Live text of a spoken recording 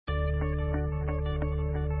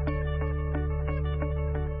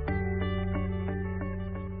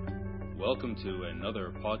Welcome to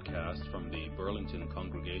another podcast from the Burlington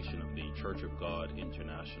congregation of the Church of God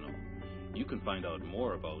International. You can find out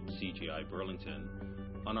more about CGI Burlington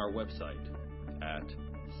on our website at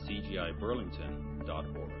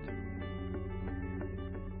cgiburlington.org.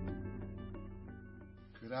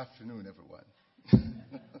 Good afternoon, everyone.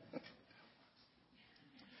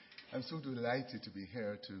 I'm so delighted to be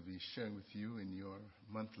here to be sharing with you in your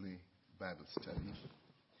monthly Bible study.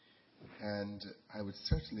 And I would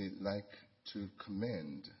certainly like to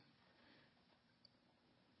commend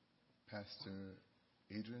Pastor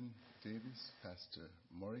Adrian Davis, Pastor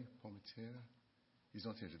Maury Pometier. He's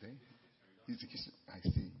not here today. I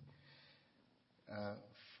see.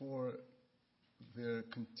 For their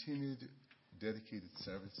continued dedicated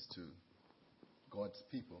service to God's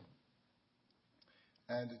people.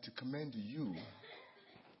 And to commend you,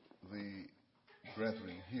 the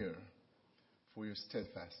brethren here, for your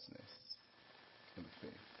steadfastness in the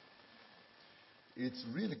faith. It's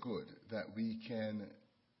really good that we can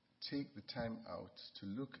take the time out to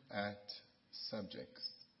look at subjects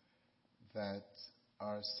that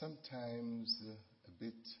are sometimes a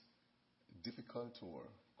bit difficult or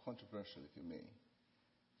controversial, if you may,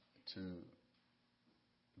 to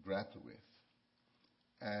grapple with.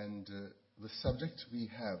 And the subject we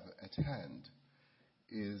have at hand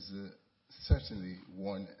is certainly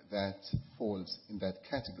one that falls in that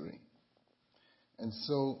category. And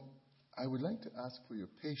so I would like to ask for your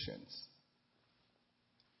patience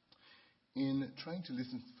in trying to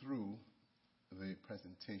listen through the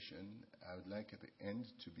presentation. I would like at the end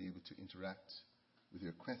to be able to interact with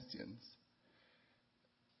your questions.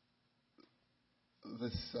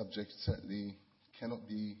 This subject certainly cannot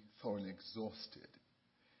be thoroughly exhausted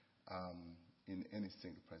in any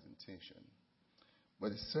single presentation.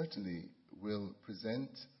 But it certainly will present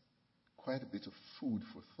quite a bit of food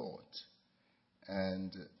for thought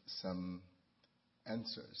and some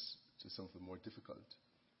answers to some of the more difficult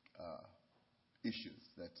issues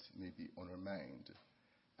that may be on our mind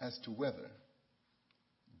as to whether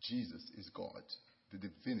Jesus is God, the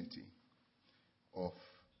divinity of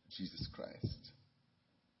Jesus Christ.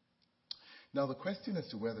 Now, the question as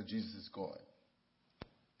to whether Jesus is God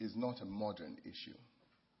is not a modern issue.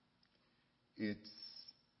 It's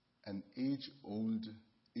an age-old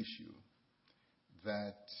issue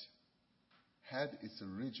that had its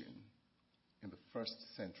origin in the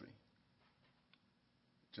first century,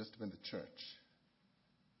 just when the church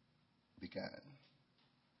began.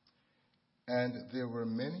 And there were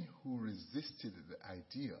many who resisted the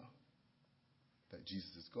idea that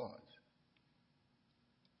Jesus is God.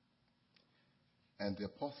 And the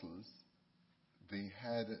apostles, they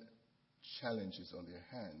had challenges on their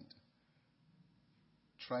hand,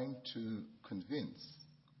 trying to convince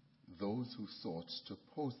those who sought to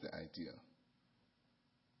oppose the idea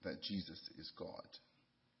that Jesus is God.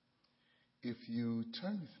 If you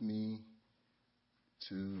turn with me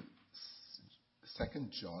to 2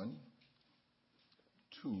 John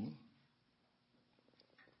 2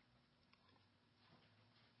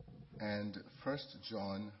 and 1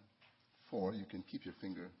 John 4, you can keep your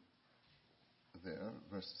finger there,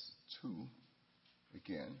 verse 2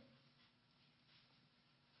 again.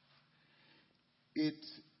 It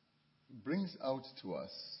brings out to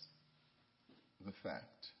us the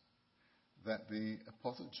fact that the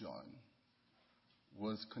Apostle John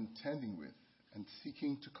was contending with and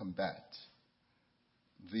seeking to combat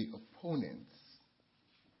the opponents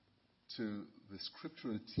to the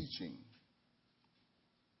scriptural teaching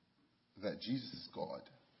that Jesus is God.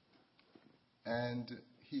 And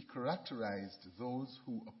he characterized those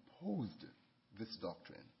who opposed this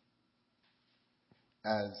doctrine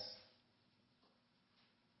as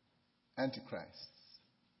antichrists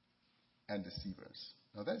and deceivers.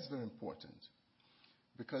 Now that is very important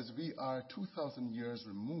because we are 2,000 years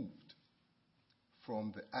removed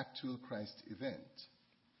from the actual Christ event.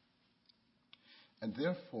 And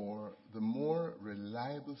therefore, the more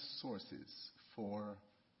reliable sources for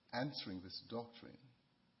answering this doctrine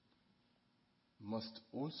must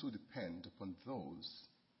also depend upon those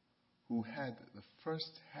who had the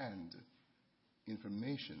first-hand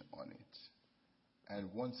information on it.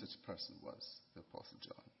 And one such person was the Apostle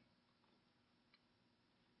John.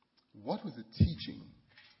 What was the teaching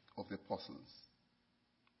of the apostles?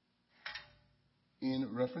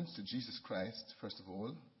 In reference to Jesus Christ, first of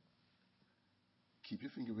all, keep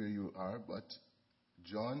your finger where you are, but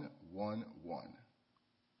John 1:1.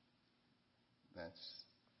 That's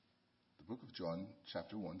the book of John,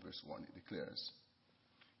 chapter 1, verse 1. It declares,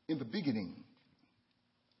 "In the beginning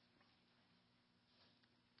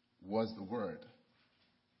was the Word,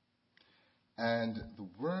 and the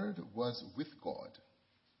Word was with God,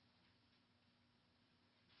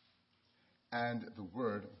 and the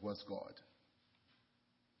Word was God.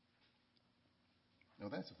 Now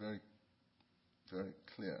that's a very, very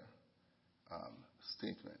clear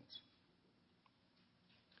statement.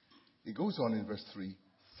 It goes on in verse 3,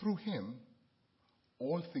 through him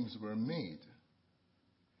all things were made,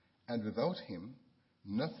 and without him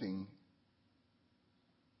nothing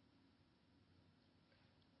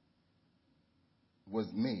was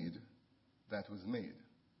made that was made.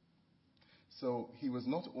 So he was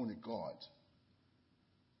not only God,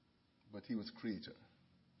 but he was creator.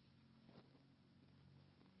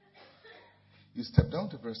 You step down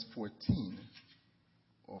to verse 14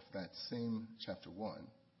 of that same chapter 1.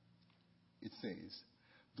 It says,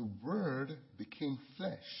 the Word became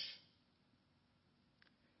flesh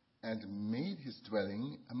and made his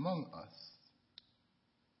dwelling among us.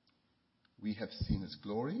 We have seen his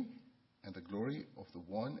glory, and the glory of the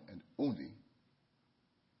one and only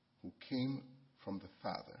who came from the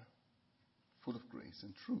Father, full of grace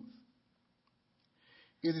and truth.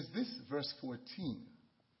 It is this verse 14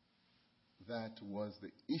 that was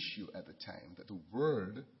the issue at the time, that the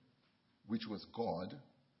Word, which was God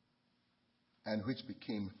and which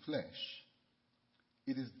became flesh,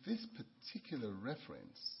 it is this particular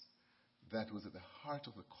reference that was at the heart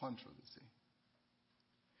of the controversy.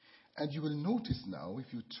 And you will notice now,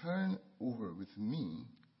 if you turn over with me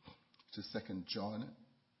to 2 John,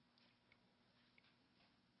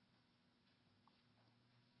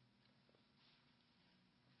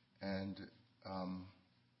 and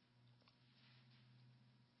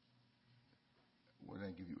what did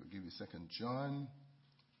I give you? I'll give you 2 John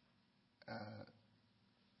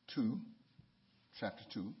 2, chapter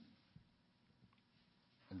 2,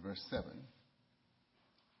 and verse 7.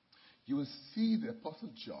 You will see the Apostle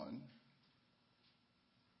John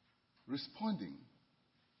responding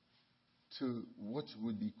to what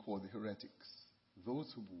would be called the heretics,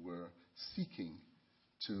 those who were seeking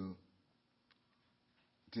to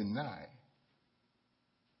deny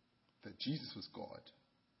that Jesus was God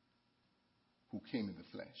who came in the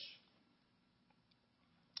flesh.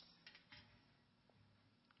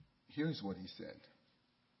 Here's what he said.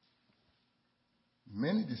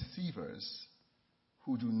 Many deceivers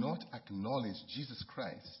who do not acknowledge Jesus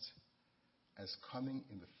Christ as coming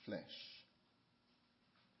in the flesh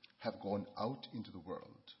have gone out into the world.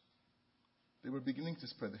 They were beginning to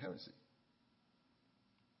spread the heresy.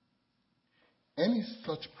 Any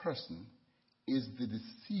such person is the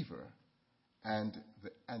deceiver and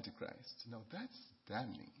the Antichrist. Now that's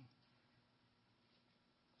damning.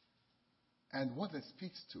 And what that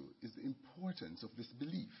speaks to is the importance of this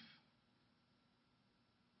belief.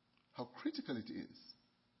 How critical it is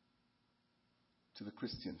to the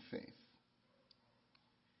Christian faith.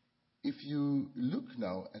 If you look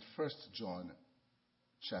now at 1 John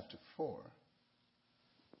chapter 4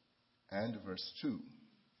 and verse 2,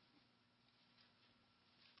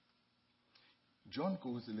 John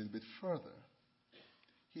goes a little bit further.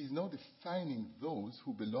 He's now defining those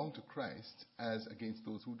who belong to Christ as against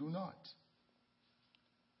those who do not.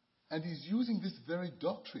 And he's using this very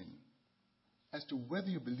doctrine as to whether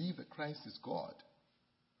you believe that Christ is God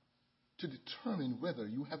to determine whether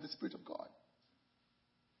you have the Spirit of God.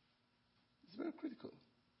 It's very critical.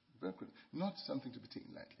 Very critical. Not something to be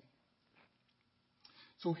taken lightly.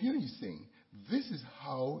 So here he's saying, this is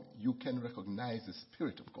how you can recognize the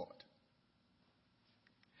Spirit of God.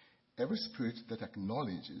 Every spirit that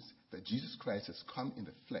acknowledges that Jesus Christ has come in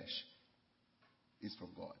the flesh is from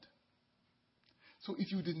God. So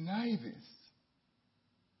if you deny this,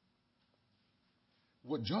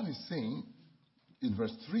 what John is saying in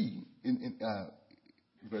verse 3,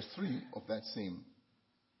 verse 3 of that same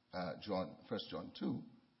 1 John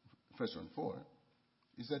 4,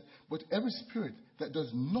 is that, but every spirit that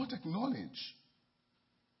does not acknowledge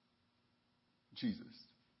Jesus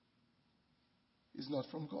is not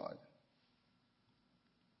from God.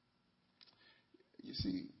 You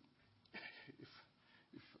see, if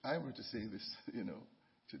I were to say this,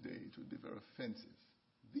 today, it would be very offensive.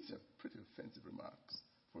 These are pretty offensive remarks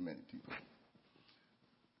for many people.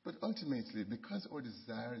 But ultimately, because our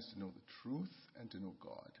desire is to know the truth and to know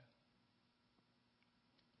God,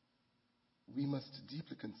 we must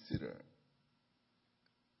deeply consider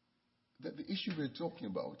that the issue we're talking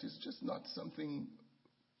about is just not something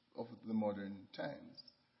of the modern times.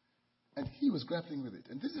 And he was grappling with it.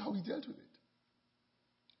 And this is how he dealt with it.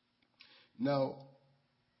 Now,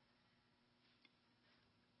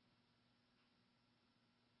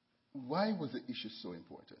 why was the issue so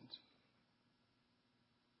important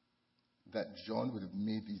that John would have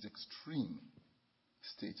made these extreme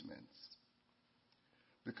statements?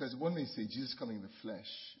 Because one may say Jesus coming in the flesh,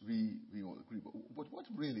 we all agree. But what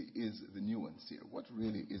really is the nuance here? What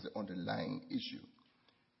really is the underlying issue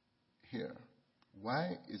here?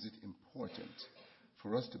 Why is it important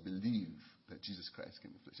for us to believe that Jesus Christ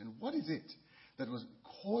came in the flesh? And what is it that was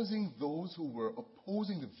causing those who were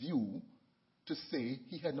opposing the view to say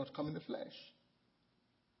he had not come in the flesh?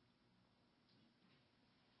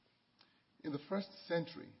 In the first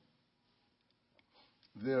century,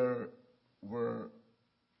 there were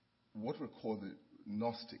what were called the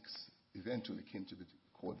Gnostics, eventually came to be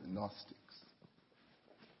called the Gnostics.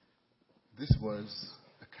 This was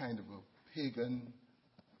a kind of a pagan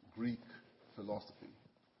Greek philosophy.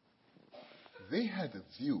 They had a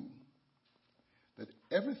view that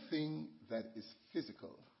everything that is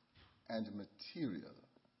physical and material,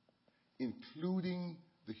 including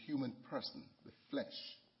the human person, the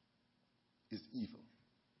flesh, is evil.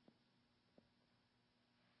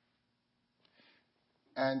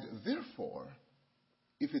 And therefore,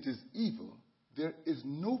 if it is evil, there is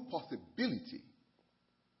no possibility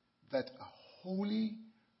that a holy,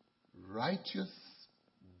 righteous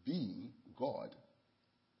being, God,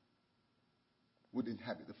 would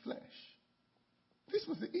inhabit the flesh. This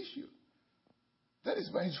was the issue. That is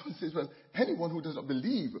why John says, well, anyone who does not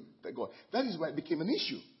believe that God, that is why it became an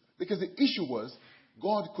issue. Because the issue was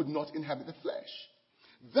God could not inhabit the flesh.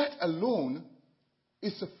 That alone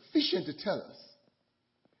is sufficient to tell us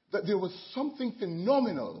that there was something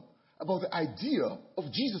phenomenal about the idea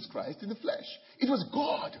of Jesus Christ in the flesh. It was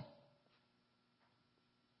God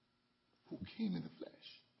who came in the flesh.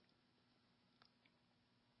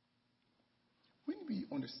 When we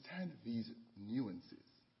understand these nuances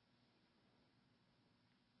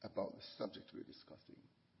about the subject we're discussing,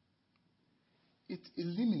 it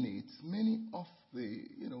eliminates many of the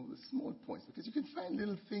small points, because you can find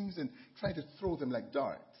little things and try to throw them like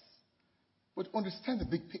darts. But understand the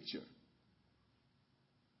big picture.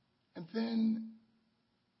 And then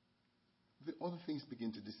the other things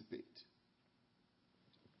begin to dissipate.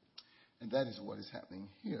 And that is what is happening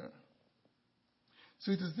here.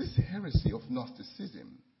 So it is this heresy of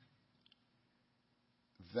Gnosticism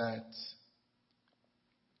that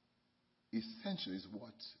essentially is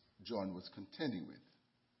what John was contending with.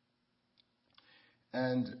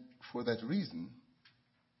 And for that reason,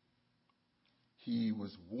 he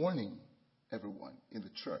was warning everyone in the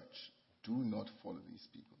church, do not follow these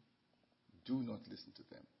people. Do not listen to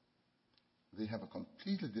them. They have a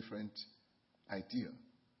completely different idea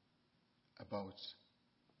about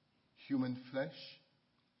human flesh,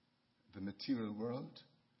 the material world,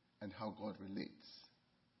 and how God relates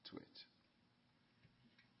to it.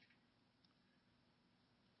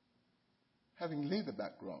 Having laid the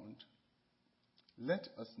background, let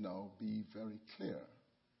us now be very clear.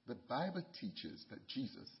 The Bible teaches that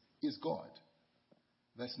Jesus is God.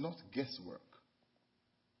 That's not guesswork.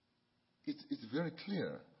 It's very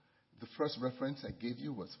clear. The first reference I gave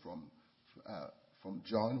you was from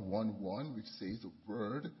John 1:1, which says the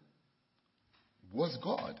Word was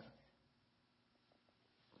God.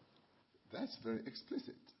 That's very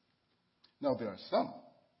explicit. Now, there are some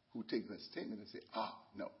who take that statement and say,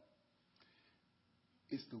 no.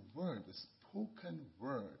 It's the Word, the spoken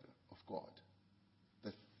Word of God,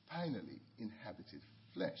 that finally inhabited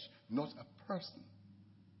flesh, not a person.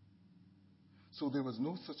 So there was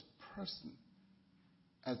no such person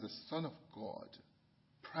as the Son of God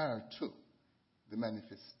prior to the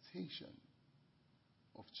manifestation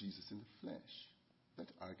of Jesus in the flesh. That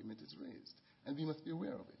argument is raised, and we must be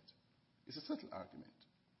aware of it. It's a subtle argument.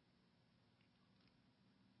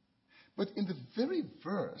 But in the very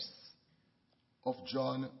verse of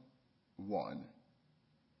John 1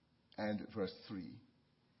 and verse 3,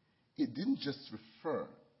 it didn't just refer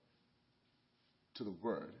to the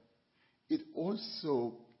Word. It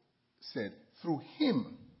also said, through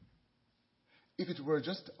him. If it were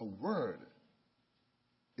just a word,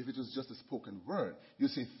 if it was just a spoken word, you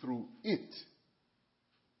say through it.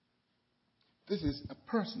 This is a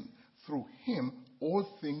person. Through him, all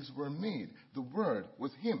things were made. The Word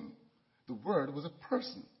was him. The Word was a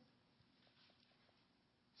person.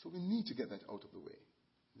 So we need to get that out of the way.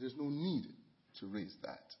 There's no need to raise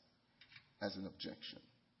that as an objection.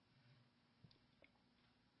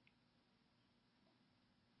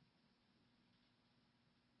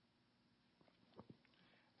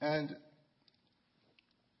 And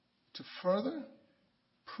to further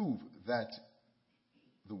prove that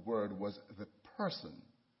the Word was the person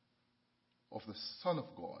of the Son of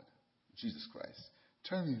God, Jesus Christ,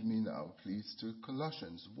 turn with me now, please, to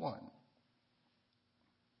Colossians 1.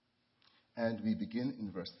 And we begin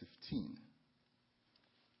in verse 15.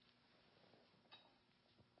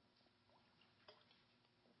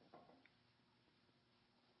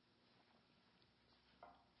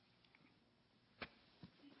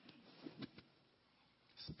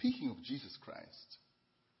 Speaking of Jesus Christ,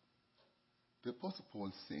 the Apostle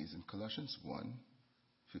Paul says in Colossians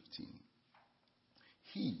 1:15,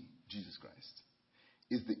 He, Jesus Christ,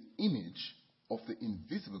 is the image of the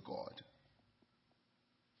invisible God,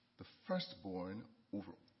 the firstborn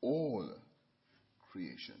over all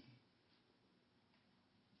creation.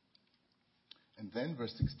 And then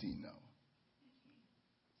verse 16 now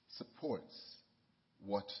supports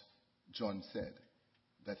what John said,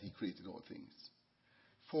 that he created all things.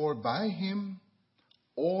 For by him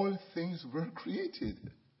all things were created.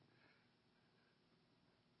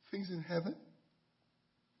 Things in heaven,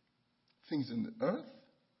 things in the earth,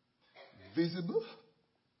 visible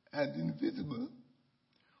and invisible,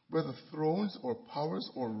 whether thrones or powers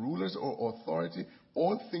or rulers or authority,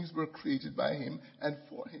 all things were created by him and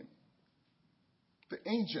for him. The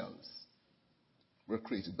angels were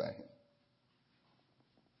created by him.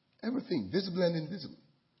 Everything, visible and invisible.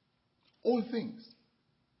 All things.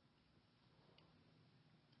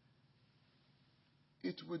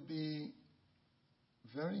 It would be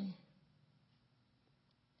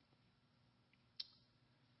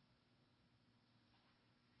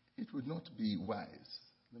it would not be wise,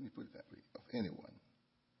 let me put it that way, of anyone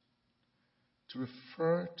to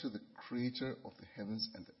refer to the creator of the heavens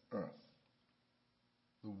and the earth,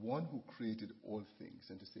 the one who created all things,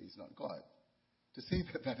 and to say he's not God. To say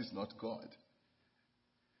that that is not God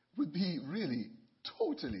would be really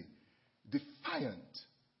totally defiant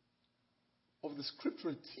of the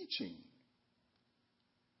scriptural teaching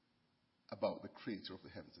about the creator of the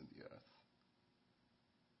heavens and the earth.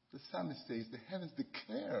 The psalmist says the heavens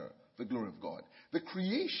declare the glory of God. The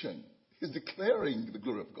creation is declaring the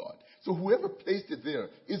glory of God. So whoever placed it there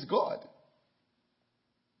is God.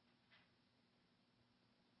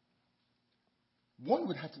 One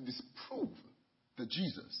would have to disprove that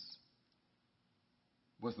Jesus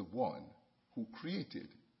was the one who created.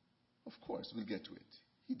 Of course, we'll get to it.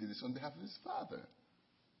 He did this on behalf of his Father.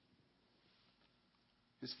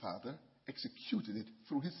 His Father executed it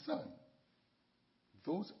through his Son.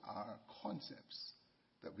 Those are concepts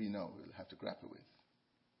that we now will have to grapple with.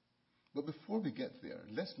 But before we get there,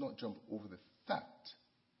 let's not jump over the fact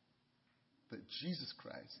that Jesus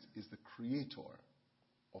Christ is the creator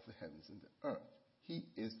of the heavens and the earth. He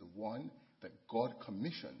is the one that God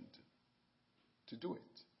commissioned to do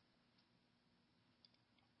it.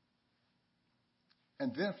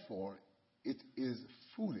 And therefore, it is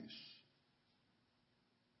foolish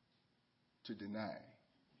to deny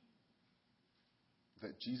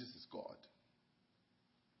that Jesus is God,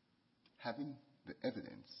 having the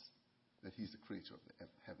evidence that he's the creator of the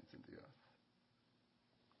heavens and the earth.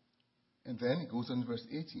 And then it goes on in verse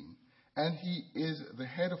 18, and he is the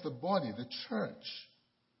head of the body, the church.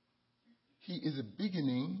 He is a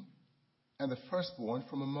beginning and the firstborn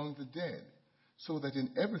from among the dead, so that in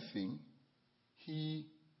everything he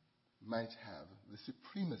might have the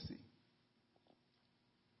supremacy.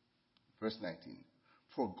 Verse 19,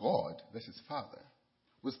 for God, that's his Father,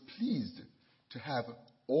 was pleased to have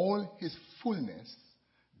all his fullness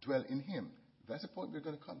dwell in him. That's the point we're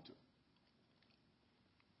going to come to.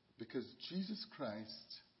 Because Jesus Christ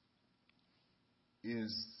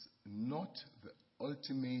is not the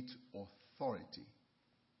ultimate authority.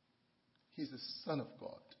 He's the Son of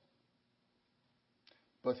God.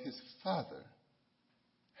 But his Father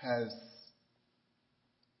has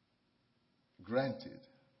granted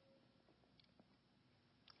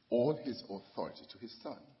all his authority to his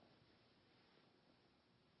Son.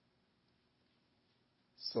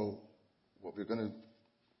 So, what we're going to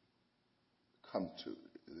come to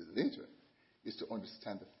later is to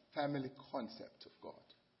understand the family concept of God.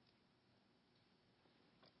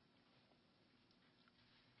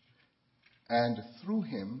 And through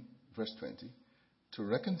him, verse 20, to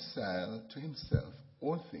reconcile to himself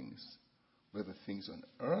all things, whether things on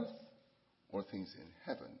earth or things in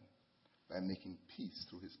heaven, by making peace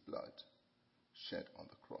through his blood shed on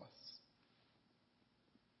the cross.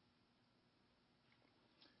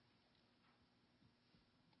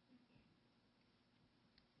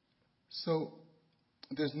 So,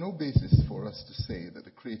 there's no basis for us to say that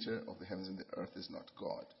the creator of the heavens and the earth is not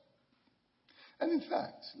God. And in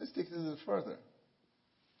fact, let's take it a little further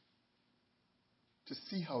to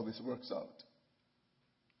see how this works out.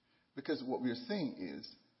 Because what we are saying is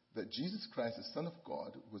that Jesus Christ, the Son of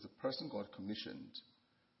God, was a person God commissioned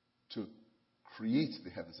to create the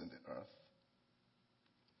heavens and the earth.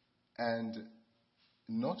 And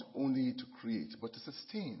not only to create, but to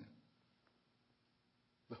sustain.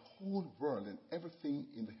 The whole world and everything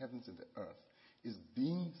in the heavens and the earth is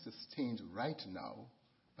being sustained right now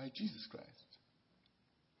by Jesus Christ.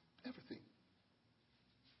 Everything.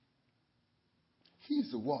 He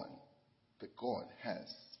is the one that God has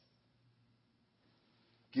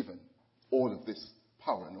given all of this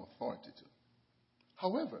power and authority to.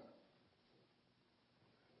 However,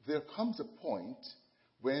 there comes a point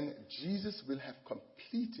when Jesus will have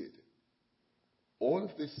completed all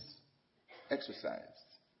of this exercise,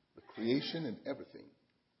 the creation and everything.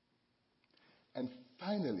 And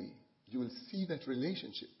finally, you will see that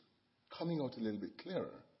relationship coming out a little bit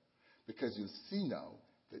clearer, because you'll see now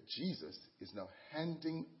that Jesus is now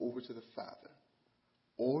handing over to the Father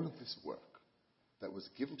all of this work that was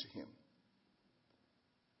given to him,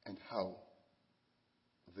 and how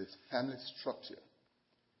this family structure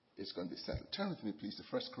is going to be settled. Turn with me, please, to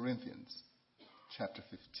 1 Corinthians chapter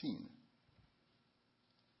 15,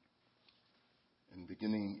 and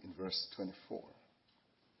beginning in verse 24.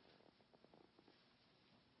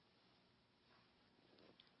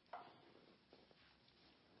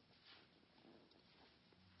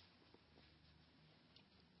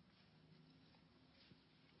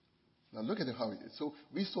 Now look at how it is. So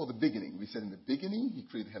we saw the beginning. We said in the beginning he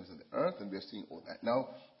created the heavens and the earth, and we are seeing all that. Now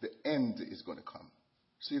the end is going to come.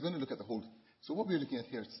 So you're going to look at the whole. So what we're looking at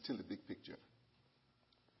here is still the big picture.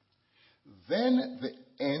 Then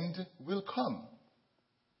the end will come,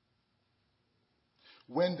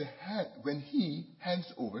 when he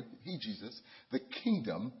hands over, he, Jesus, the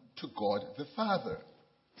kingdom to God the Father.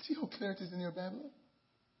 See how clear it is in your Bible?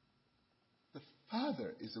 The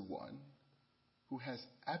Father is the one who has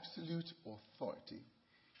absolute authority.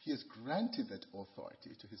 He has granted that authority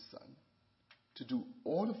to his Son to do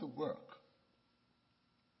all of the work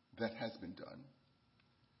that has been done.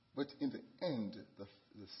 But in the end, the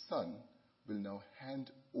Son will now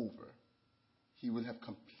hand over. He will have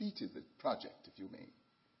completed the project, if you may,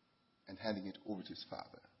 and handing it over to his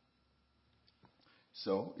Father.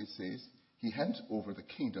 So it says, he hands over the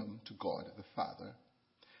kingdom to God the Father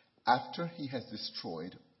after he has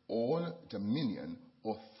destroyed all dominion,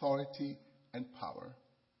 authority, and power,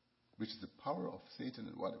 which is the power of Satan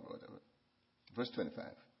and whatever. Verse 25.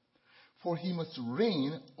 For he must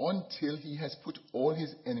reign until he has put all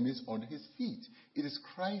his enemies under his feet. It is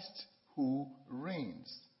Christ who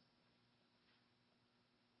reigns.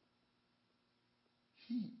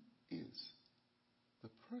 He is the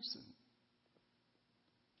person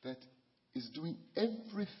that is doing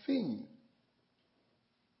everything.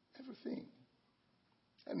 Everything.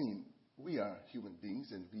 I mean, we are human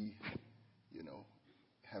beings, and we,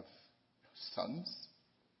 have sons,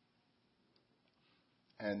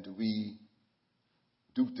 and we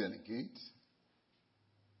do delegate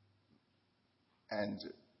and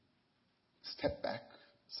step back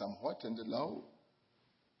somewhat and allow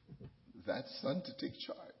that son to take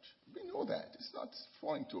charge. We know that. It's not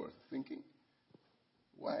foreign to our thinking.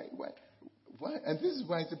 Why? And this is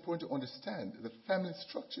why it's important to understand the family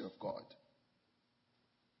structure of God.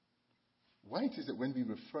 Why it is that when we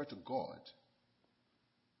refer to God,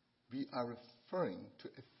 we are referring to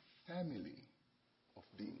a family of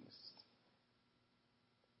beings.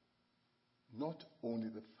 Not only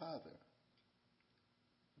the Father.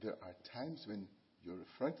 There are times when you're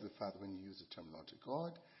referring to the Father when you use the terminology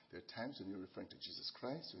God. There are times when you're referring to Jesus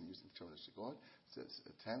Christ when using the terminology God. There's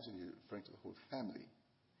times when you're referring to the whole family.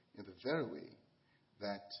 In the very way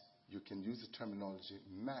that you can use the terminology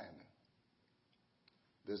man.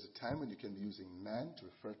 There's a time when you can be using man to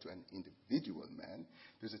refer to an individual man.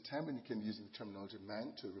 There's a time when you can be using the terminology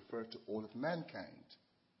man to refer to all of mankind.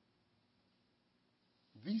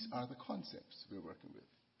 These are the concepts we're working with.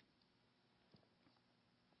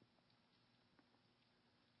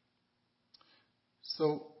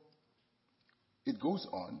 So, it goes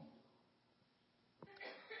on.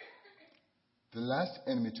 The last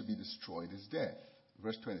enemy to be destroyed is death.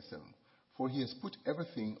 Verse 27. For he has put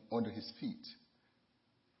everything under his feet.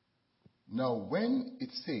 Now, when it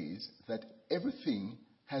says that everything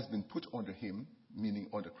has been put under him, meaning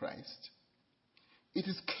under Christ, it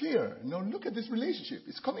is clear. Now, look at this relationship.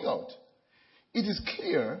 It's coming out. It is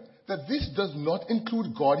clear that this does not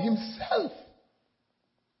include God himself,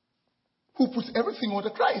 who puts everything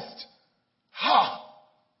under Christ. Ha!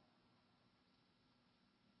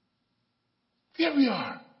 There we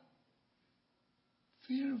are.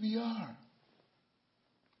 There we are.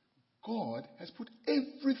 God has put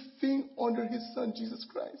everything under his Son, Jesus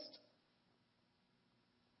Christ.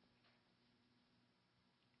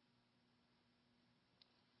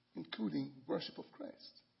 Including worship of Christ.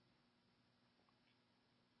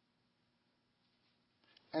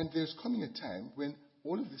 And there's coming a time when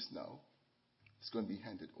all of this now is going to be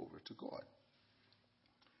handed over to God.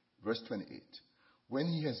 Verse 28. When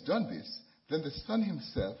he has done this, then the Son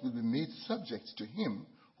himself will be made subject to him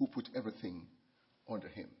who put everything under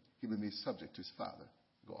him. he will be made subject to his Father,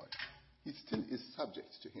 God. He still is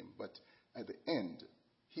subject to him, but at the end,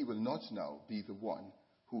 he will not now be the one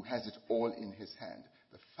who has it all in his hand.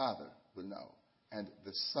 The Father will now, and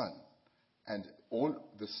the Son, and all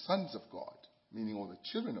the sons of God, meaning all the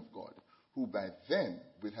children of God, who by then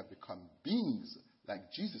will have become beings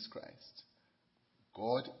like Jesus Christ,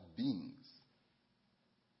 God beings,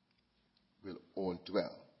 will all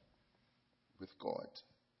dwell with God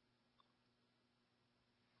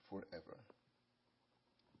forever.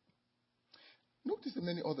 Notice the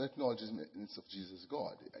many other acknowledgments of Jesus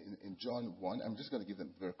God. In John 1, I'm just going to give them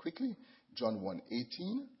very quickly. John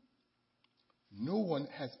 1:18, no one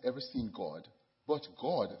has ever seen God but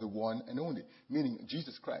God, the one and only, meaning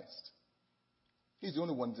Jesus Christ. He's the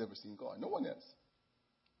only one who's ever seen God. No one else.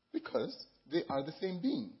 Because they are the same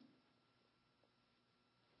being.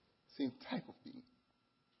 Same type of being.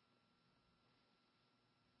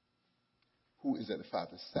 Who is at the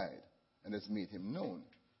Father's side and has made him known.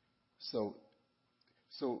 So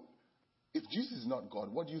if Jesus is not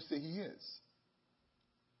God, what do you say he is?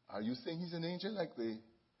 Are you saying he's an angel like the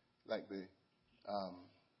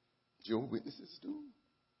Jehovah's Witnesses do?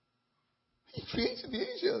 He created the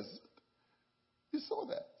angels. You saw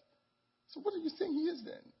that. So what are you saying he is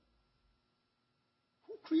then?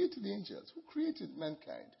 Who created the angels? Who created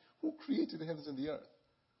mankind? Who created the heavens and the earth?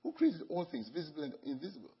 Who created all things, visible and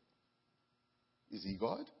invisible? Is he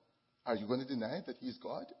God? Are you going to deny that he is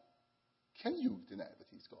God? Can you deny that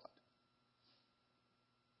he's God?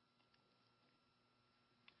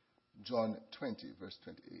 John 20, verse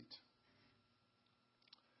 28.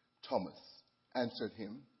 Thomas answered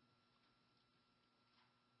him,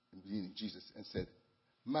 meaning Jesus, and said,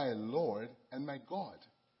 my Lord and my God.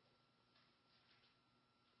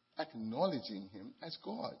 Acknowledging him as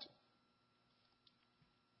God.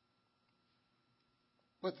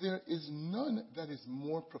 But there is none that is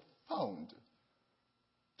more profound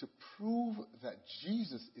to prove that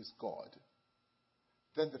Jesus is God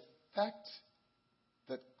than the fact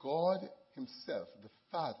that God himself, the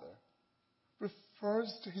Father,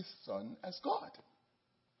 refers to his Son as God.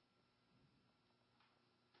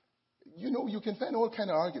 You know, you can find all kinds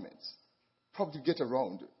of arguments, probably to get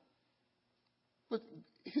around. But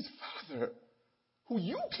his Father, who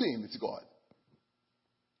you claim is God,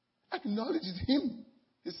 acknowledges him,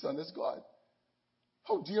 his Son, as God.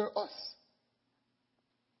 How dare us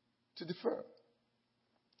to differ?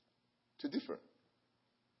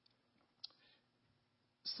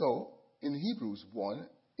 So, in Hebrews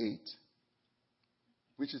 1:8,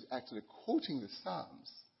 which is actually quoting the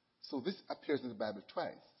Psalms, so this appears in the Bible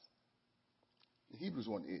twice. In Hebrews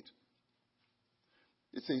 1:8,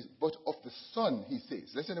 it says, but of the Son, he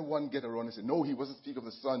says. Let's anyone get around and say, no, he wasn't speaking of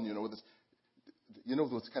the Son,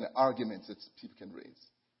 those kind of arguments that people can raise.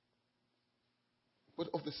 But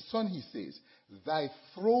of the Son, he says, thy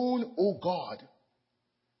throne, O God,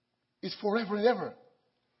 is forever and ever.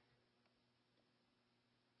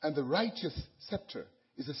 And the righteous scepter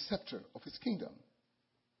is a scepter of his kingdom.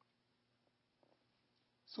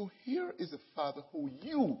 So here is a Father who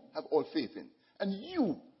you have all faith in, and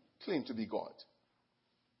you claim to be God,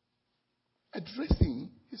 addressing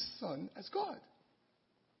his Son as God.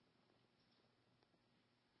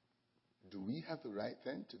 Do we have the right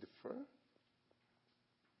then to defer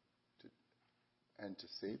and to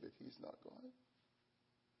say that he's not God?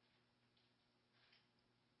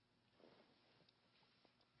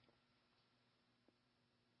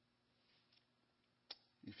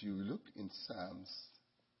 If you look in Psalms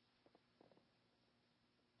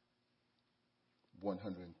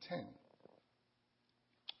 110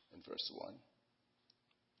 and verse 1,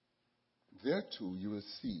 there too you will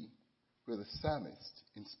see where the psalmist,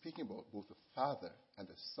 in speaking about both the Father and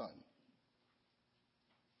the Son,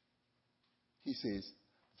 he says,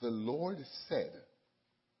 the Lord said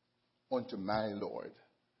unto my Lord.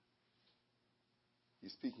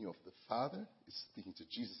 He's speaking of the Father, he's speaking to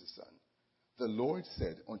Jesus the Son. The Lord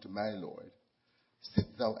said unto my Lord, sit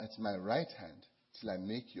thou at my right hand till I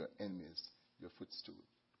make your enemies your footstool.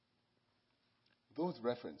 Those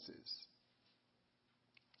references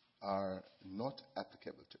are not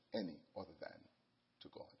applicable to any other than to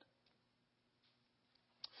God.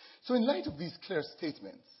 So in light of these clear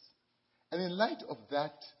statements, and in light of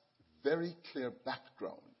that very clear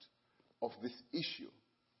background of this issue,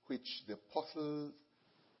 which the Apostle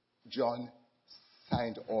John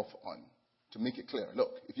signed off on, to make it clear,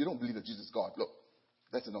 look, if you don't believe that Jesus is God, look,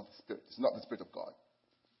 that's not the Spirit. It's not the Spirit of God.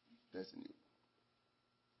 There's in you.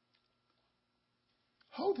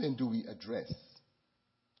 How then do we address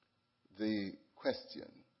the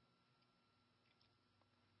question,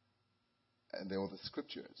 and there are the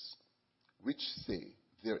scriptures, which say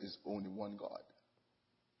there is only one God.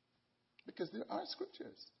 Because there are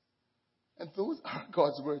scriptures. And those are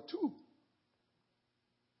God's word too.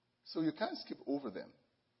 So you can't skip over them.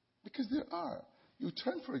 Because there are. You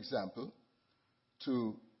turn, for example,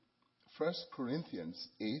 to 1 Corinthians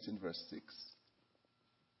 8 and verse 6.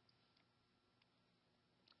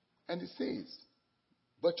 And it says,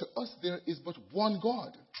 but to us there is but one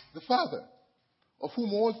God, the Father, of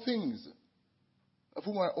whom are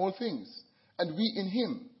all things, and we in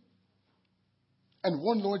him, and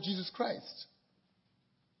one Lord Jesus Christ,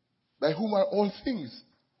 by whom are all things,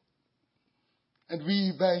 and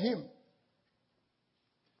we by him.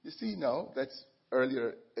 You see now, that's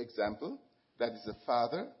earlier example. That is the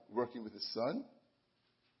Father working with the Son.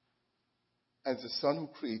 And the Son who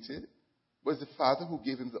created was the Father who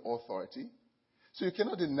gave him the authority. So you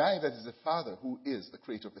cannot deny that it's the Father who is the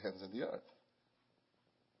creator of the heavens and the earth.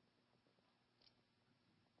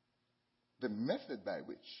 The method by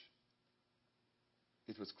which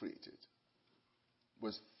it was created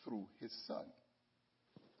was through his Son.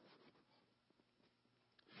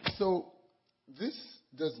 So this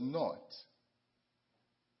does not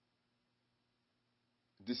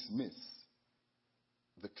dismiss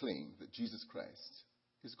the claim that Jesus Christ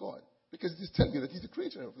is God. Because it is telling you that he's the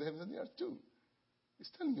creator of the heavens and the earth too.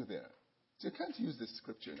 It's telling you there. So you can't use this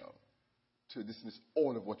scripture now to dismiss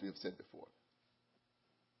all of what we have said before.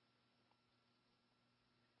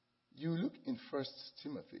 You look in 1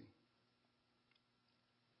 Timothy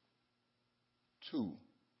 2,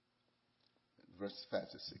 verse 5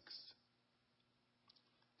 to 6.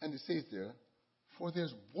 And it says there, for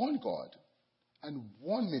there's one God and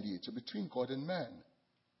one mediator between God and man,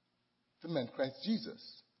 the man Christ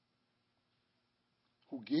Jesus,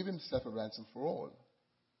 who gave himself a ransom for all.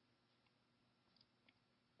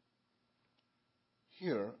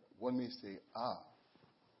 Here, one may say,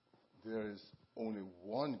 there is only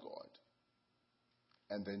one God,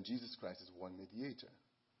 and then Jesus Christ is one mediator.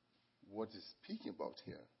 What is speaking about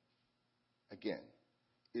here, again,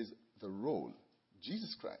 is the role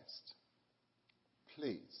Jesus Christ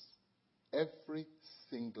plays, every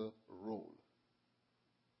single role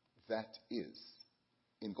that is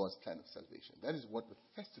in God's plan of salvation. That is what the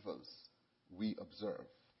festivals we observe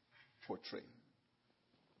portray.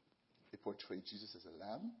 They portray Jesus as a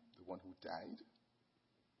lamb, the one who died.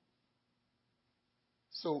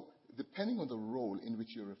 So, depending on the role in which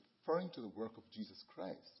you're referring to the work of Jesus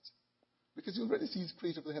Christ, because you already see he's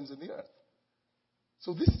creator of the heavens and the earth.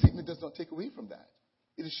 So this statement does not take away from that.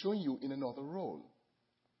 It is showing you in another role.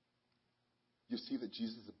 You see that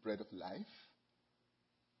Jesus is the bread of life,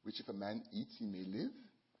 which if a man eats, he may live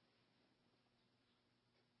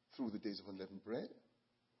through the days of unleavened bread.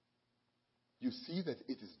 You see that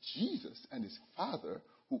it is Jesus and his Father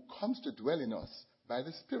who comes to dwell in us by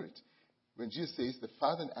the Spirit. When Jesus says, the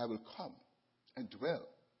Father and I will come and dwell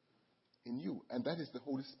in you. And that is the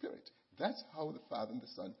Holy Spirit. That's how the Father and the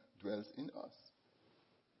Son dwell in us.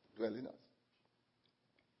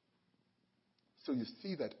 So you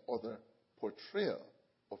see that other portrayal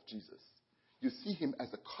of Jesus. You see him as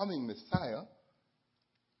a coming Messiah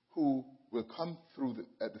who will come through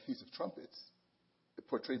at the Feast of Trumpets,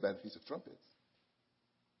 portrayed by the Feast of Trumpets.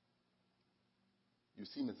 You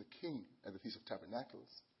see him as a king at the Feast of Tabernacles.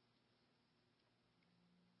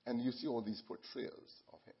 And you see all these portrayals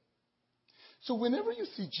of him. So whenever you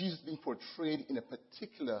see Jesus being portrayed in a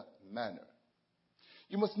particular manner,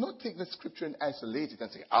 you must not take the scripture and isolate it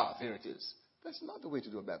and say, there it is. That's not the way to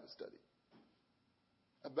do a Bible study.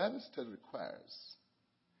 A Bible study requires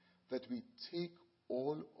that we take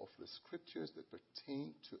all of the scriptures that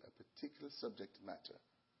pertain to a particular subject matter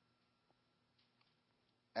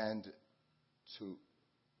and to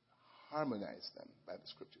harmonize them by the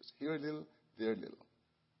scriptures. Here a little, there a little.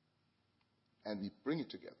 And we bring it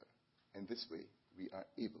together. And this way, we are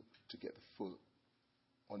able to get the full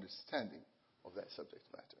understanding of that subject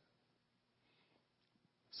matter.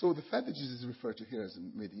 So the fact that Jesus is referred to here as a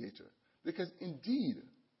mediator, because indeed,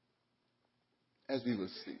 as we will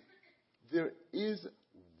see, there is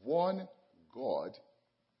one God,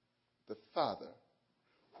 the Father,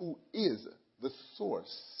 who is the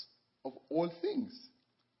source of all things.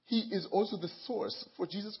 He is also the source for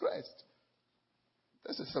Jesus Christ.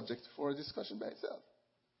 That's a subject for a discussion by itself.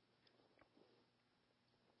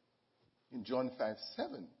 In John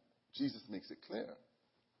 5:7, Jesus makes it clear.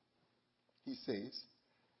 He says,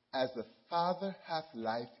 as the Father hath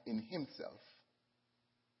life in himself.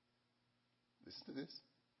 Listen to this.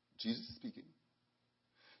 Jesus speaking.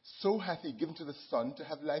 So hath he given to the Son to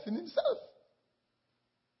have life in himself.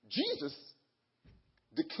 Jesus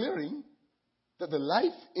declaring that the life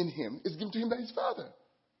in him is given to him by his Father.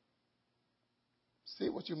 Say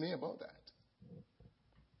what you may about that.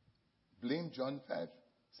 Blame John 5:7.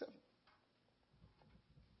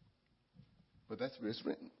 But that's where it's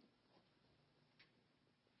written.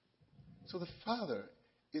 So the Father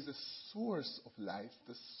is the source of life,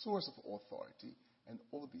 the source of authority, and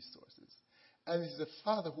all these sources. And it is the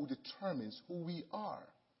Father who determines who we are.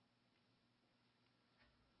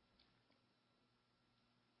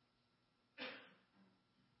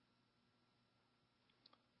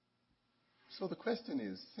 So the question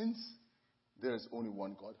is, since there is only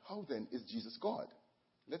one God, how then is Jesus God?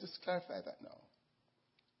 Let us clarify that now.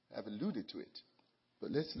 I've alluded to it,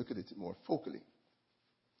 but let's look at it more focally.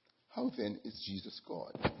 How then is Jesus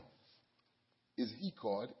God? Is he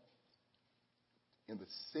God in the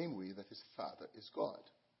same way that his Father is God?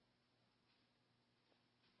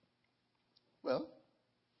 Well,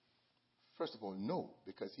 first of all, no,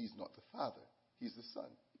 because he's not the Father. He's the Son.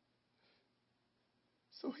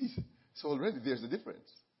 So already there's a difference.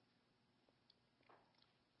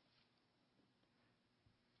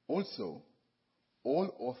 Also,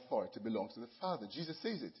 all authority belongs to the Father. Jesus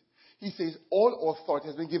says it. He says, all authority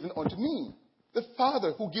has been given unto me. The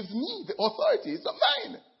Father who gives me the authority is not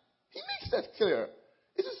mine. He makes that clear.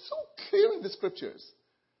 It is so clear in the Scriptures.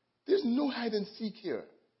 There's no hide and seek here.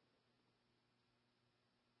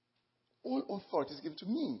 All authority is given to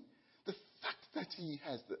me. The fact that he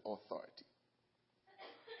has the authority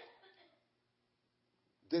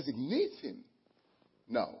designates him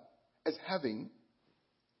now as having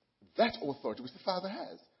that authority which the Father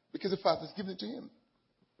has, because the Father has given it to him.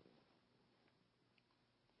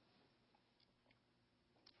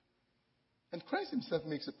 And Christ himself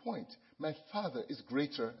makes a point. My Father is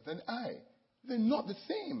greater than I. They're not the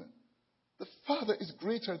same. The Father is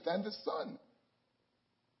greater than the Son,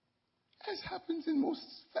 as happens in most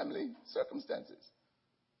family circumstances.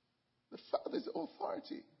 The Father is the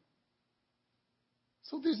authority.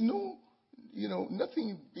 So there's no,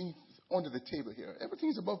 nothing being under the table here. Everything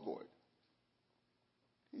is above board.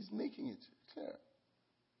 He's making it clear.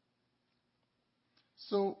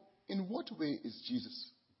 So, in what way is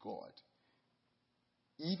Jesus God,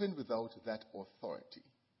 even without that authority?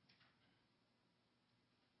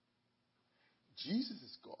 Jesus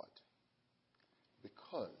is God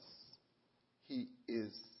because he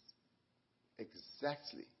is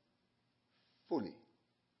exactly, fully,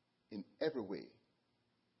 in every way,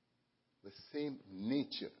 the same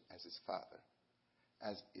nature as his Father,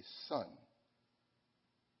 as his Son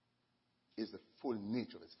is the full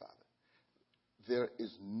nature of his Father. There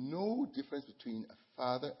is no difference between a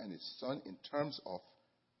father and his son in terms of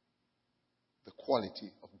the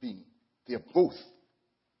quality of being. They are both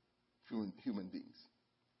human beings.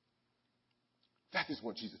 That is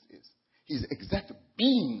what Jesus is. He's the exact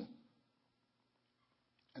being.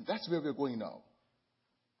 And that's where we're going now.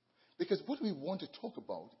 Because what we want to talk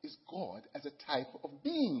about is God as a type of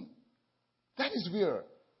being. That is where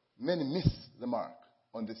many miss the mark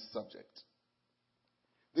on this subject.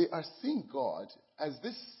 They are seeing God as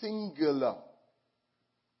this singular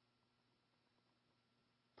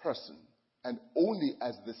person, and only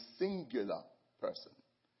as the singular person,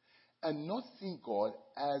 and not seeing God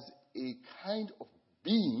as a kind of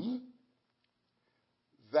being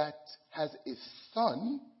that has a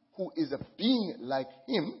son who is a being like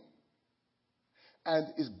him and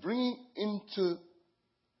is bringing into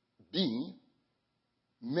being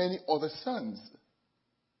many other sons.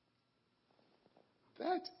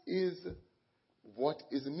 That is what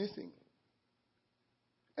is missing.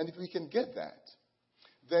 And if we can get that,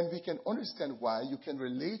 then we can understand why you can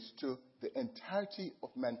relate to the entirety of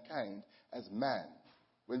mankind as man.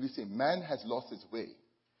 When we say man has lost his way,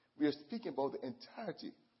 we are speaking about the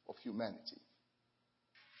entirety of humanity.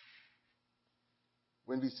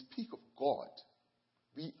 When we speak of God,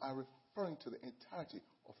 we are referring to the entirety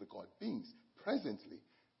of the God beings. Presently,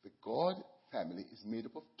 the God family is made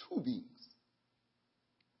up of two beings.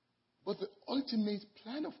 But the ultimate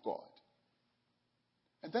plan of God,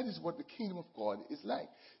 and that is what the kingdom of God is like.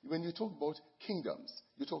 When you talk about kingdoms,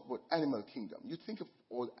 you talk about animal kingdom. You think of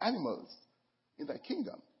all animals in that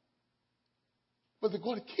kingdom. But the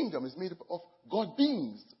God kingdom is made up of God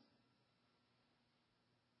beings.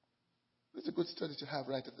 It's a good study to have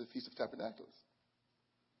right at the Feast of Tabernacles.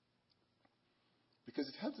 Because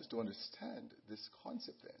it helps us to understand this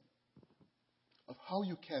concept then of how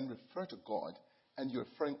you can refer to God and you're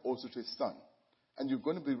referring also to his son. And you're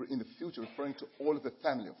going to be in the future referring to all of the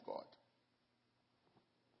family of God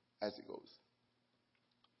as it goes.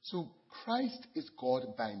 So Christ is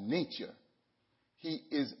God by nature. He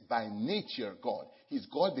is by nature God. He's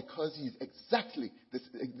God because he's exactly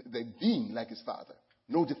the being like his Father.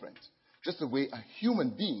 No different. Just the way a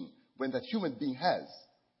human being when that human being has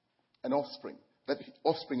an offspring, that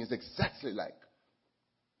offspring is exactly like.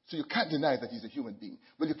 So you can't deny that he's a human being.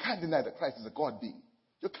 Well, you can't deny that Christ is a God being.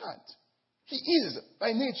 You can't. He is,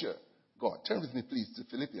 by nature, God. Turn with me, please, to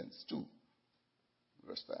Philippians 2,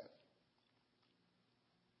 verse 5.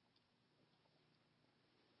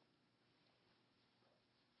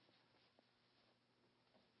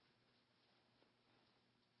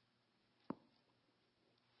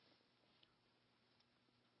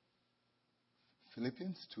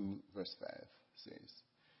 Philippians 2, verse 5 says,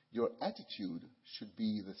 your attitude should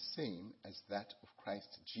be the same as that of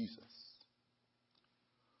Christ Jesus,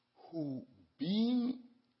 who being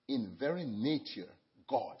in very nature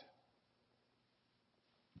God.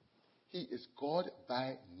 He is God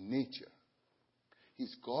by nature.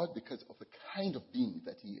 He's God because of the kind of being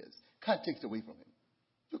that he is. Can't take it away from him.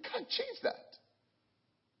 You can't change that.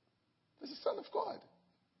 He's the Son of God.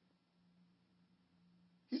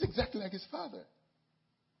 He's exactly like his Father.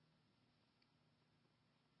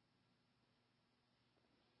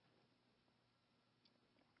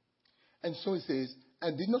 And so it says,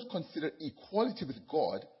 and did not consider equality with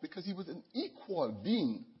God, because he was an equal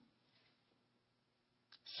being,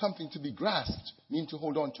 something to be grasped, meaning to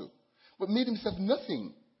hold on to, but made himself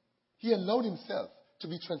nothing. He allowed himself to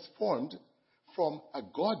be transformed from a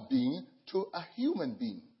God being to a human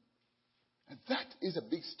being. And that is a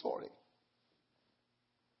big story.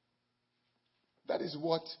 That is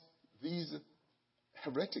what these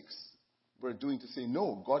heretics were doing, to say,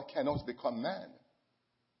 no, God cannot become man.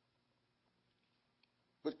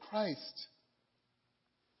 But Christ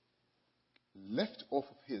left off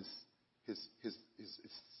of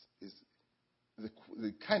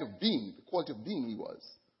the kind of being, the quality of being he was,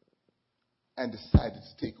 and decided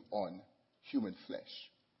to take on human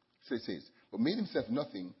flesh. So it says, but made himself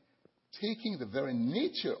nothing, taking the very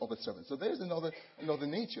nature of a servant. So there's another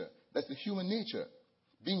nature. That's the human nature,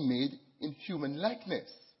 being made in human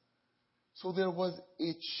likeness. So there was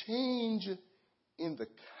a change in the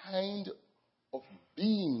kind of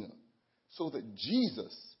being, so that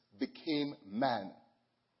Jesus became man.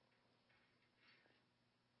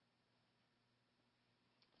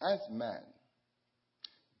 As man,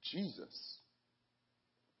 Jesus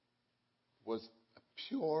was a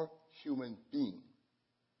pure human being,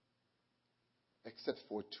 except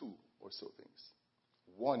for two or so things.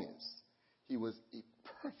 One is, he was a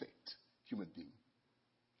perfect human being,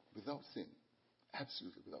 without sin,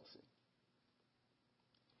 absolutely without sin.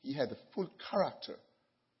 He had the full character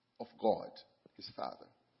of God, his Father,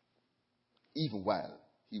 even while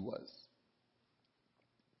he was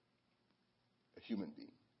a human being.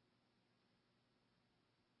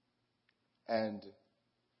 And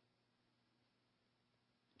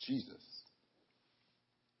Jesus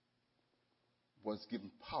was given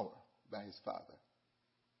power by his Father,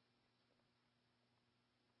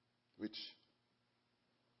 which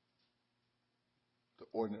the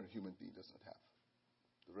ordinary human being does not have.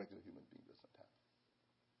 The regular human being does not have.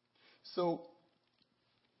 So,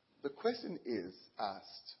 the question is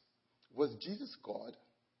asked, was Jesus God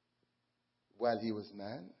while he was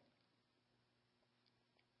man?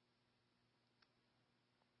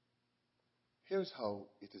 Here's how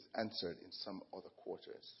it is answered in some other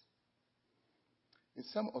quarters. In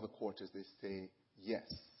some other quarters, they say, yes,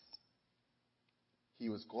 he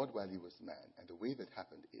was God while he was man. And the way that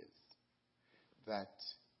happened is that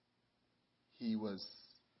he was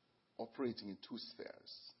operating in two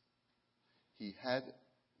spheres. He had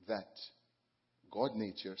that God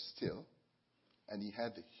nature still, and he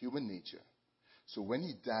had the human nature. So when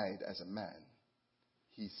he died as a man,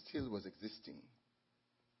 he still was existing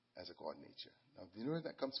as a God nature. Now, do you know where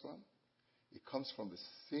that comes from? It comes from the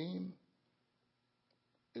same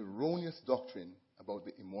erroneous doctrine about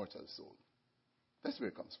the immortal soul. That's where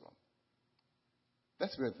it comes from.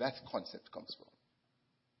 That's where that concept comes from.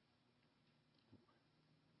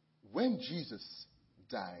 When Jesus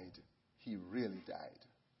died, he really died.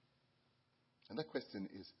 And the question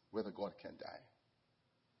is whether God can die.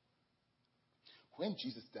 When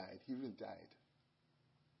Jesus died, he really died.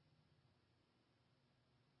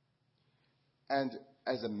 And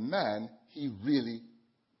as a man, he really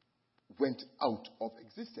went out of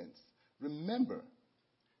existence. Remember,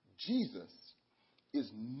 Jesus is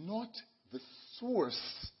not the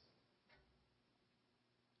source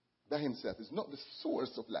by himself. Is not the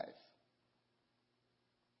source of life.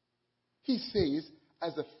 He says,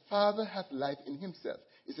 as the Father hath life in himself.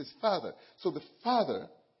 It's his Father. So the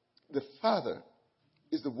Father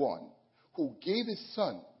is the one who gave his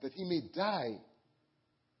Son that he may die.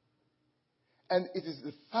 And it is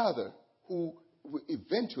the Father who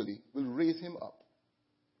eventually will raise him up.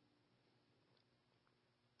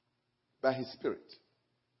 by his Spirit.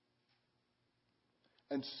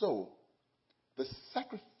 And so, the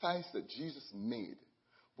sacrifice that Jesus made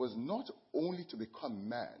was not only to become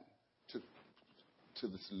man, to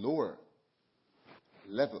this lower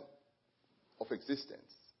level of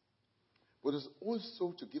existence, but was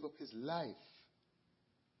also to give up his life.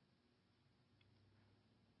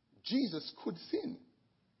 Jesus could sin,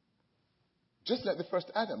 just like the first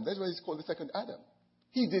Adam. That's why he's called the second Adam.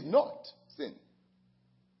 He did not sin,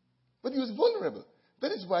 but he was vulnerable.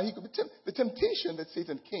 That is why he could be tempted. The temptation that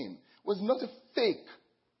Satan came was not a fake.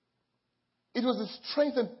 It was the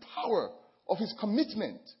strength and power of his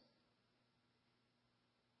commitment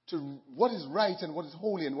to what is right and what is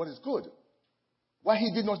holy and what is good. Why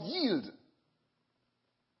he did not yield.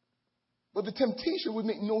 But the temptation would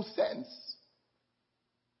make no sense.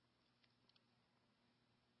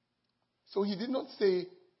 So he did not say,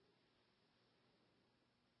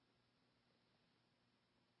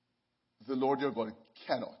 the Lord your God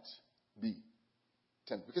cannot be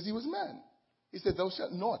tempted. Because he was man. He said, thou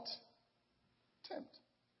shalt not tempt.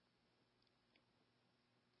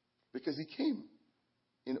 Because Satan came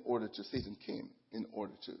in order to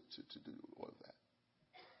do all of that.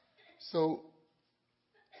 So,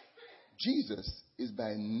 Jesus is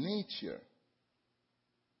by nature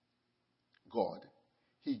God.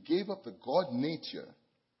 He gave up the God nature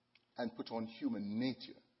and put on human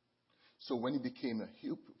nature. So when he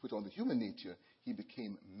put on the human nature, he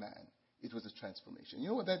became man. It was a transformation. You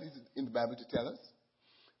know what that is in the Bible to tell us?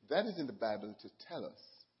 That is in the Bible to tell us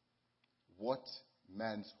what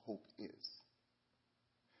man's hope is.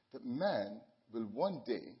 That man will one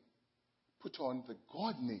day put on the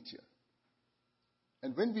God nature.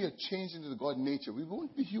 And when we are changed into the God nature, we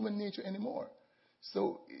won't be human nature anymore.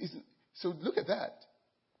 So look at that.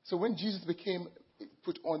 So when Jesus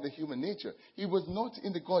put on the human nature, he was not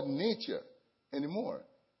in the God nature anymore.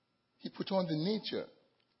 He put on the nature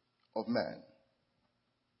of man.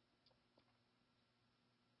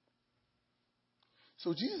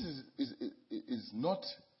 So Jesus is not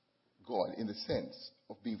God in the sense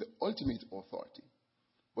of being the ultimate authority,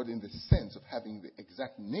 but in the sense of having the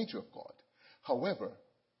exact nature of God. However,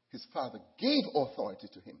 his Father gave authority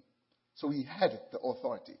to him. So he had the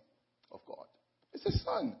authority of God. It's a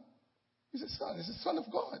son. He's a son. He's a son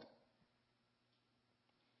of God.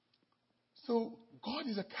 So God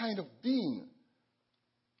is a kind of being.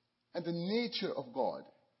 And the nature of God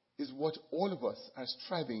is what all of us are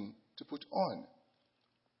striving to put on.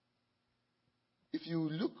 If you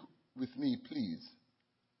look with me, please,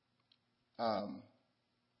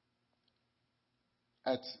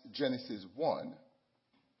 at Genesis 1,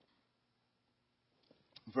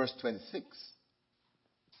 verse 26,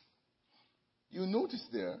 you notice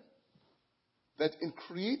there that in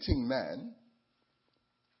creating man,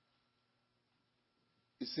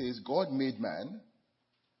 it says God made man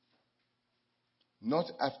not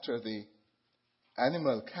after the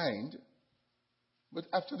animal kind, but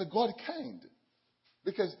after the God kind.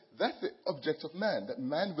 Because that's the object of man, that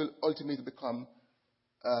man will ultimately become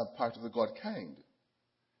part of the God kind.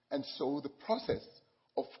 And so the process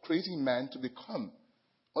of creating man to become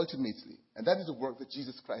ultimately, and that is the work that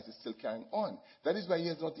Jesus Christ is still carrying on. That is why he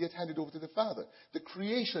has not yet handed over to the Father. The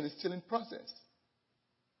creation is still in process.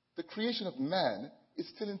 The creation of man is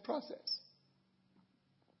still in process.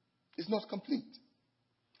 It's not complete.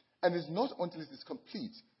 And it's not until it is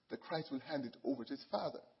complete that Christ will hand it over to his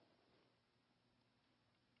Father.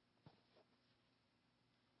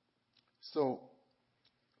 So,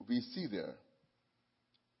 we see there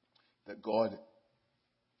that God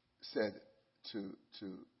said to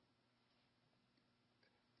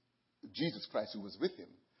Jesus Christ, who was with him,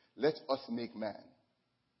 let us make man.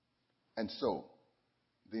 And so,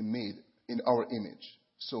 they made in our image.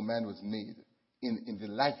 So man was made in the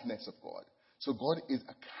likeness of God. So God is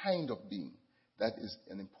a kind of being. That is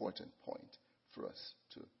an important point for us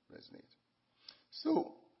to resonate.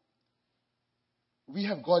 So, we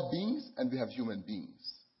have God beings and we have human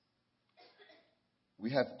beings.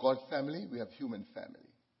 We have God family, we have human family.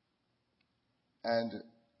 And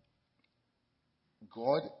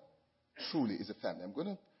God truly is a family. I'm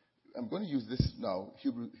going to use this now,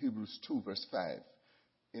 Hebrews 2 verse 5,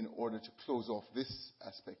 in order to close off this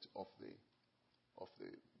aspect of the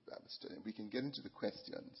Bible study. We can get into the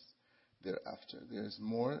questions thereafter. There's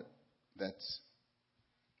more that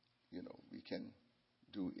we can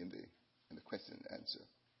do in the question and answer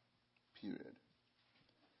period.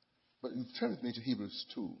 But you turn with me to Hebrews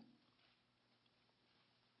 2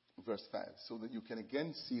 verse 5, so that you can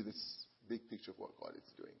again see this big picture of what God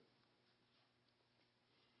is doing.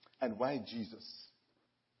 And why Jesus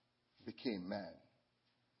became man,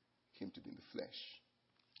 came to be in the flesh.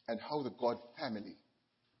 and how the God family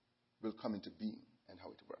will come into being and how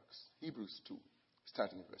it works. Hebrews 2,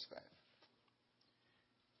 starting in verse 5.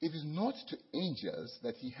 It is not to angels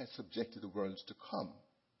that he has subjected the world to come.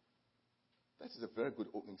 That is a very good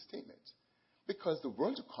opening statement. Because the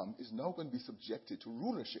world to come is now going to be subjected to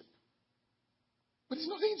rulership. But it's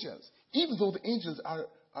not angels. Even though the angels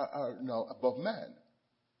are now above man.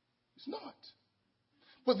 It's not.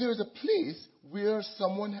 But there is a place where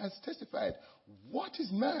someone has testified. What is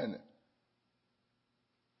man?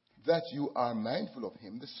 That you are mindful of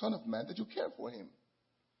him, the Son of Man, that you care for him.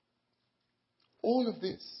 All of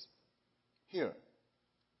this here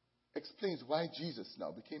explains why Jesus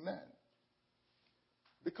now became man.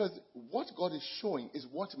 Because what God is showing is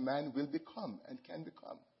what man will become and can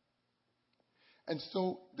become. And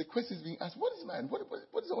so the question is being asked, what is man?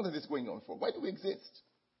 What is all of this going on for? Why do we exist?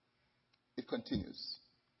 It continues.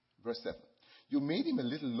 Verse 7. You made him a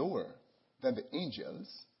little lower than the angels.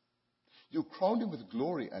 You crowned him with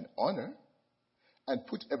glory and honor and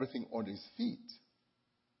put everything under his feet.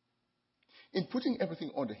 In putting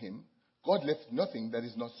everything under him, God left nothing that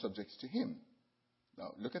is not subject to him.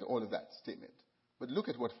 Now, look at all of that statement. But look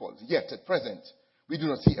at what follows. Yet, at present, we do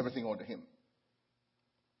not see everything under him.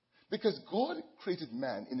 Because God created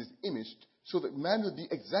man in his image so that man will be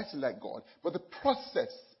exactly like God, but the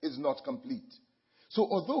process is not complete. So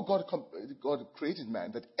although God created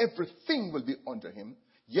man, that everything will be under him,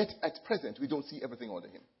 yet at present we don't see everything under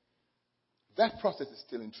him. That process is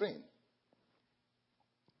still in train.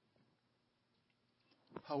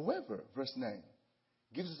 However, verse 9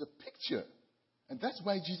 gives us a picture, and that's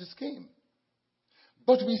why Jesus came.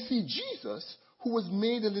 But we see Jesus, who was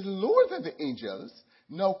made a little lower than the angels,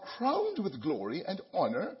 now crowned with glory and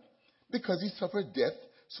honor because he suffered death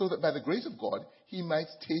so that by the grace of God he might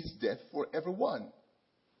taste death for everyone.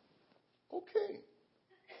 Okay.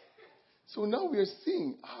 So now we are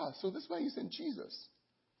seeing, so that's why he sent Jesus.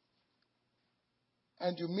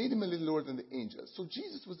 And you made him a little lower than the angels. So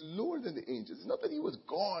Jesus was lower than the angels. It's not that he was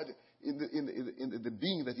God in the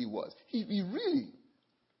being that he was. He really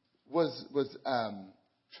was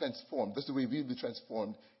transformed. That's the way we'll be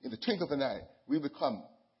transformed. In the twinkle of an eye, we become.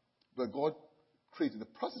 But God created the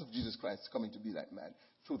process of Jesus Christ coming to be like man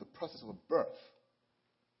through the process of a birth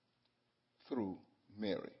through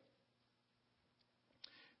Mary.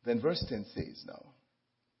 Then verse 10 says now,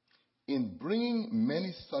 in bringing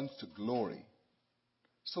many sons to glory.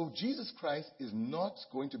 So Jesus Christ is not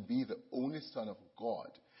going to be the only Son of God.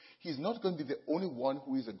 He's not going to be the only one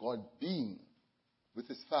who is a God being with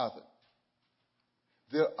his Father.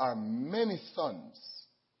 There are many sons.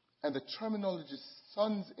 And the terminology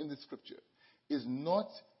sons in the scripture is not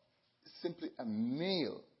simply a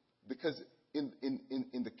male. Because in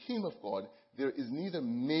the kingdom of God, there is neither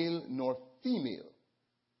male nor female.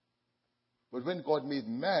 But when God made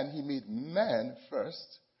man, he made man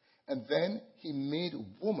first. And then he made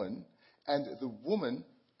woman. And the woman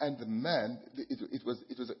and the man,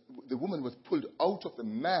 the woman was pulled out of the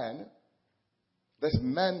man. That's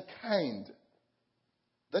mankind.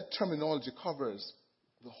 That terminology covers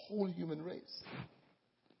the whole human race.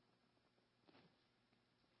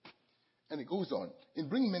 And it goes on. In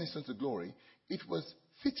bringing many sons to glory, it was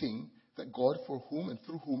fitting that God, for whom and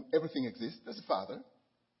through whom everything exists, that's the Father,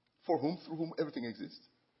 for whom, through whom everything exists,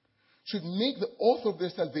 should make the author of their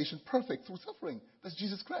salvation perfect through suffering. That's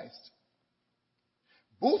Jesus Christ.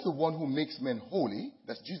 Both the one who makes men holy,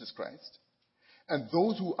 that's Jesus Christ, and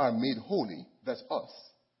those who are made holy, that's us,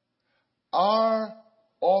 are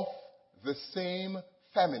of the same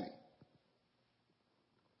family.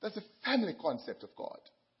 That's the family concept of God.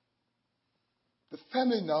 The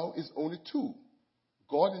family now is only two,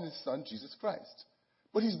 God and his Son, Jesus Christ.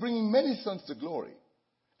 But he's bringing many sons to glory.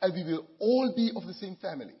 And we will all be of the same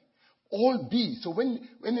family. All be. So when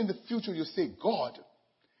in the future you say God,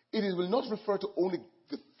 it will not refer to only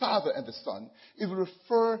the Father and the Son. It will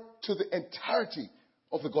refer to the entirety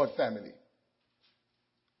of the God family.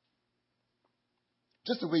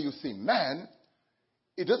 Just the way you say man,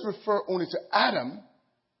 it doesn't refer only to Adam.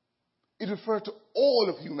 It refers to all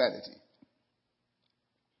of humanity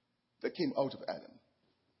that came out of Adam.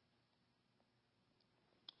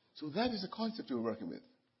 So that is the concept we're working with.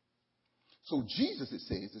 So Jesus, it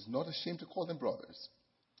says, is not ashamed to call them brothers.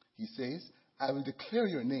 He says, I will declare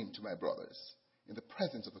your name to my brothers. In the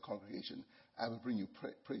presence of the congregation, I will bring you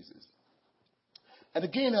praises. And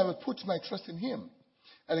again, I will put my trust in him.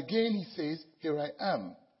 And again, he says, here I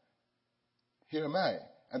am. Here am I.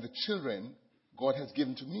 And the children God has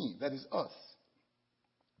given to me. That is us.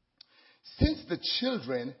 Since the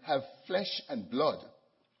children have flesh and blood,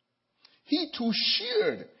 he too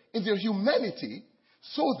shared in their humanity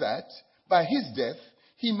so that by his death,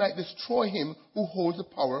 he might destroy him who holds the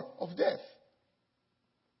power of death.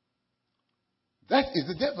 That is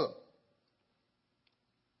the devil.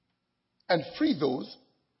 And free those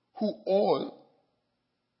who all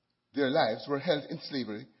their lives were held in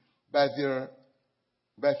slavery by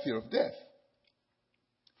fear of death.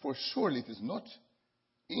 For surely it is not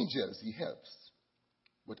angels he helps,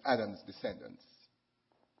 but Adam's descendants.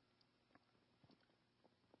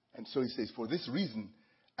 And so he says, for this reason,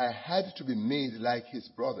 I had to be made like his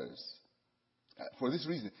brothers. For this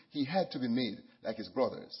reason, he had to be made like his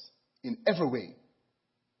brothers in every way,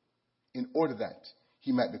 in order that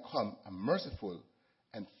he might become a merciful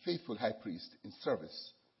and faithful high priest in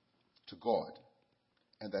service to God,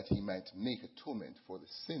 and that he might make atonement for the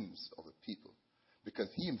sins of the people, because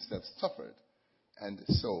he himself suffered, and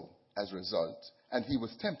so, as a result, and he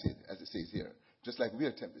was tempted, as it says here, just like we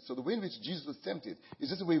are tempted. So the way in which Jesus was tempted is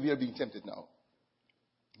just the way we are being tempted now.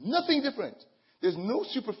 Nothing different. There's no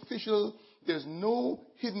superficial, there's no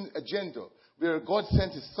hidden agenda where God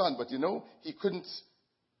sent his son, but he couldn't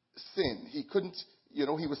sin. He couldn't, he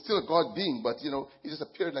was still a God being, but he just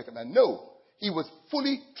appeared like a man. No. He was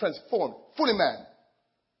fully transformed, fully man.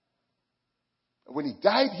 And when he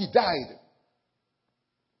died, he died.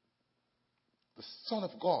 The Son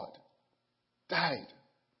of God died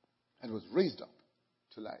and was raised up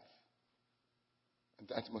to life. And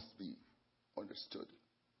that must be understood.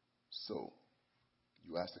 So,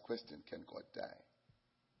 you ask the question, can God die?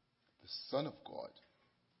 The Son of God,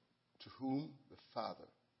 to whom the Father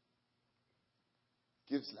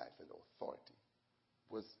gives life and authority,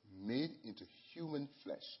 was made into human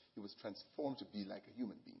flesh. He was transformed to be like a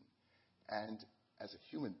human being. And as a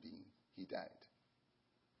human being, he died.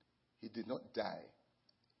 He did not die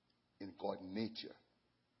in God nature.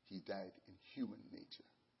 He died in human nature.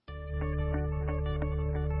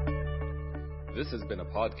 This has been a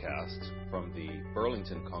podcast from the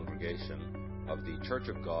Burlington congregation of the Church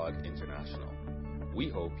of God International. We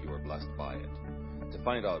hope you are blessed by it. To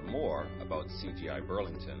find out more about CGI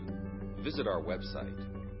Burlington, visit our website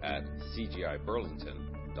at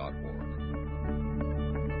cgiburlington.org.